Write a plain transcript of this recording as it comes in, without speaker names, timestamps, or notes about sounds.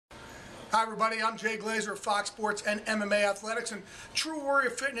Hi everybody, I'm Jay Glazer of Fox Sports and MMA Athletics, and True Warrior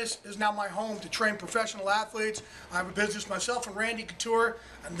Fitness is now my home to train professional athletes. I have a business myself and Randy Couture,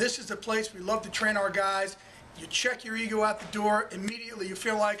 and this is the place we love to train our guys. You check your ego out the door, immediately you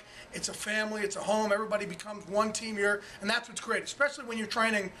feel like it's a family, it's a home, everybody becomes one team here, and that's what's great, especially when you're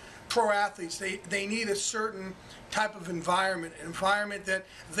training pro athletes. They need a certain type of environment, an environment that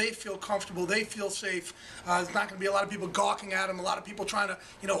they feel comfortable, they feel safe. There's not going to be a lot of people gawking at them, a lot of people trying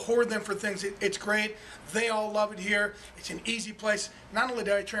to hoard them for things. It's great. They all love it here. It's an easy place. Not only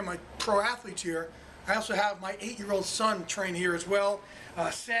do I train my pro athletes here, I also have my 8-year-old son train here as well.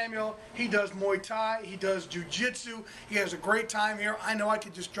 Samuel, he does Muay Thai, he does Jiu-Jitsu, he has a great time here. I know I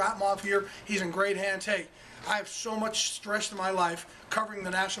could just drop him off here. He's in great hands. Hey, I have so much stress in my life covering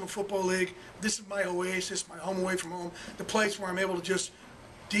the National Football League. This is my oasis, my home away from home, the place where I'm able to just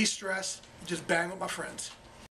de-stress, just bang with my friends.